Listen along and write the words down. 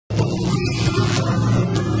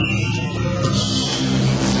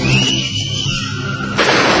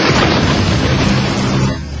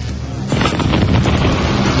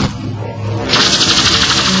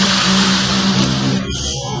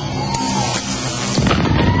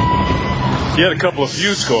He had a couple of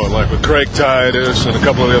feuds going, like with Craig Titus and a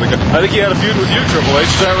couple of the other guys. I think he had a feud with you, Triple H.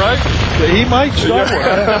 Is that right? He might start one.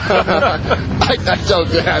 I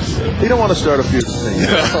doubt that. He don't want to start a feud with me.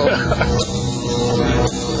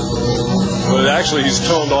 But actually, he's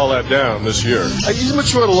toned all that down this year. He's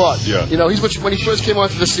matured a lot. Yeah. You know, when he first came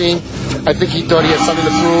onto the scene, I think he thought he had something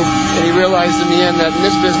to prove, and he realized in the end that in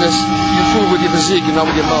this business, you prove with your physique and not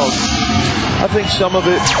with your mouth. I think some of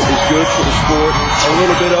it is good for the sport, a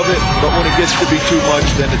little bit of it, but when it gets to be too much,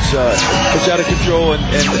 then it's out of control, and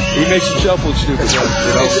he makes himself look stupid. You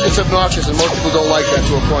know? It's obnoxious, and most people don't like that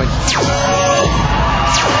to a point.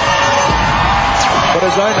 But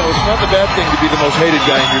as I know, it's not the bad thing to be the most hated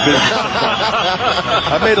guy in your business.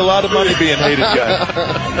 I made a lot of money being hated guy.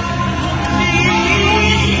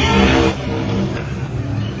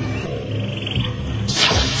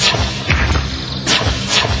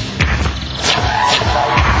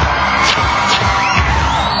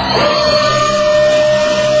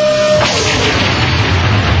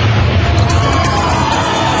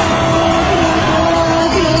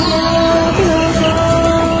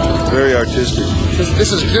 Very artistic.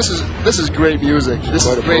 This is great music. This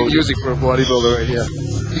is great music for a bodybuilder right here.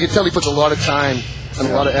 You can tell he puts a lot of time and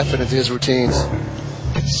a lot of effort into his routines.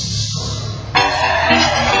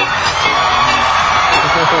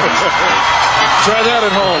 Try that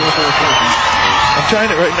at home. I'm trying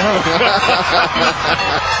it right now.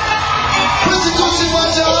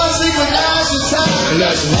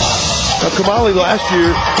 Now, Kamali last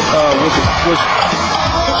year was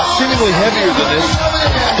seemingly heavier than this.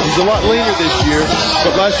 He's a lot leaner this year,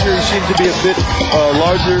 but last year he seemed to be a bit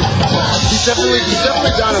larger. He's definitely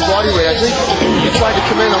down in body weight. I think he tried to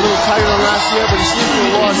come in a little tighter than last year, but he seems to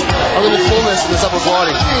have lost a little fullness in his upper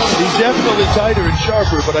body. He's definitely tighter and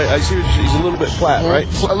sharper, but I see he's a little bit flat, right?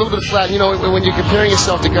 A little bit flat. You know, when you're comparing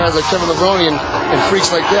yourself to guys like Kevin Levrone and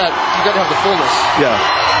freaks like that, you got to have the fullness. Yeah,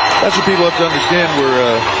 that's what people have to understand.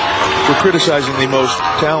 We're criticizing the most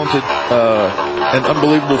talented and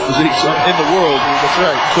unbelievable physiques in the world. That's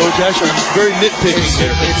right. So it's actually very nitpicking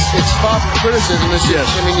here. It's far from criticism. Yes.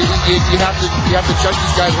 I mean, you have to judge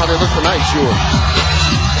these guys how they look tonight. Sure.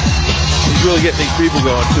 He's really getting these people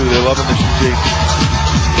going too. They're loving this physique.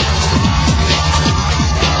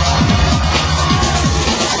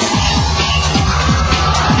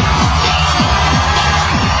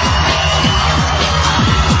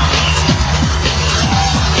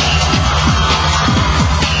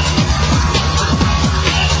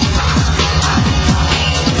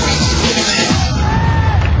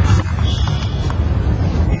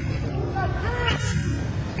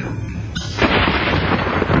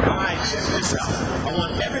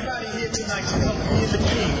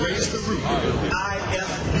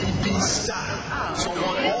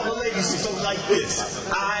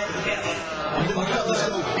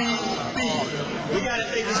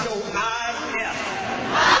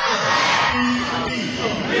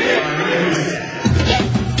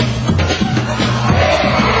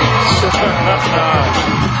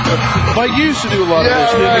 Mike used to do a lot of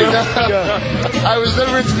this, didn't you? Yeah. I was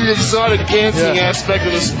never into the exotic dancing aspect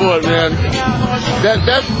of the sport, man.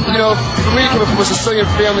 That you know, for me, coming from a Sicilian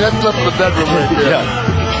family, that's left in the bedroom right there. Yeah.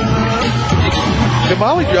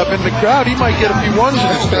 Kamali drop in the crowd, he might get a few ones in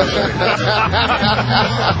his stuff.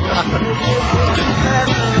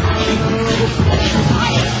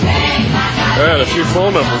 And a few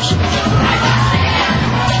phone numbers.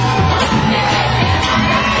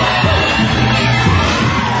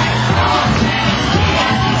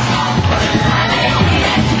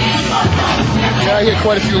 Yeah, I hear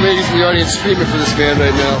quite a few ladies in the audience screaming for this man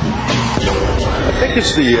right now. I think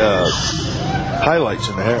it's the highlights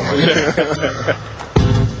in the hair.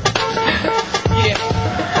 Yeah.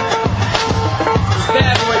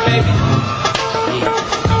 Bad boy, baby.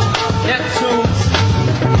 Neptunes.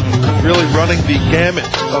 Really running the gamut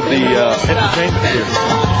of the entertainment here.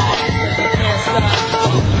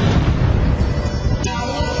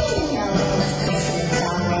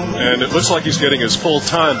 And it looks like he's getting his full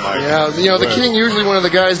time, Mike. Yeah, you know, the King usually one of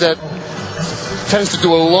the guys that tends to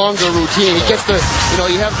do a longer routine. He gets the, you know,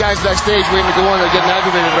 you have guys backstage waiting to go on. They're getting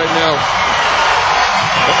aggravated right now.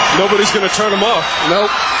 Nobody's going to turn him off.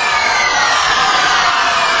 Nope.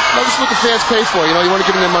 That's just what the fans pay for. You know, you want to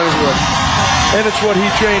give them their money's worth. And it's what he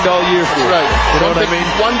trained all year for. That's right. You know what I mean?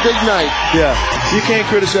 One big night. Yeah. You can't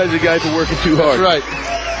criticize a guy for working too hard. That's right.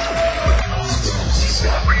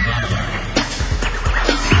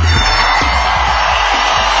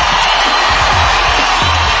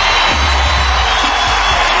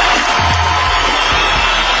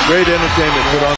 Great entertainment put on.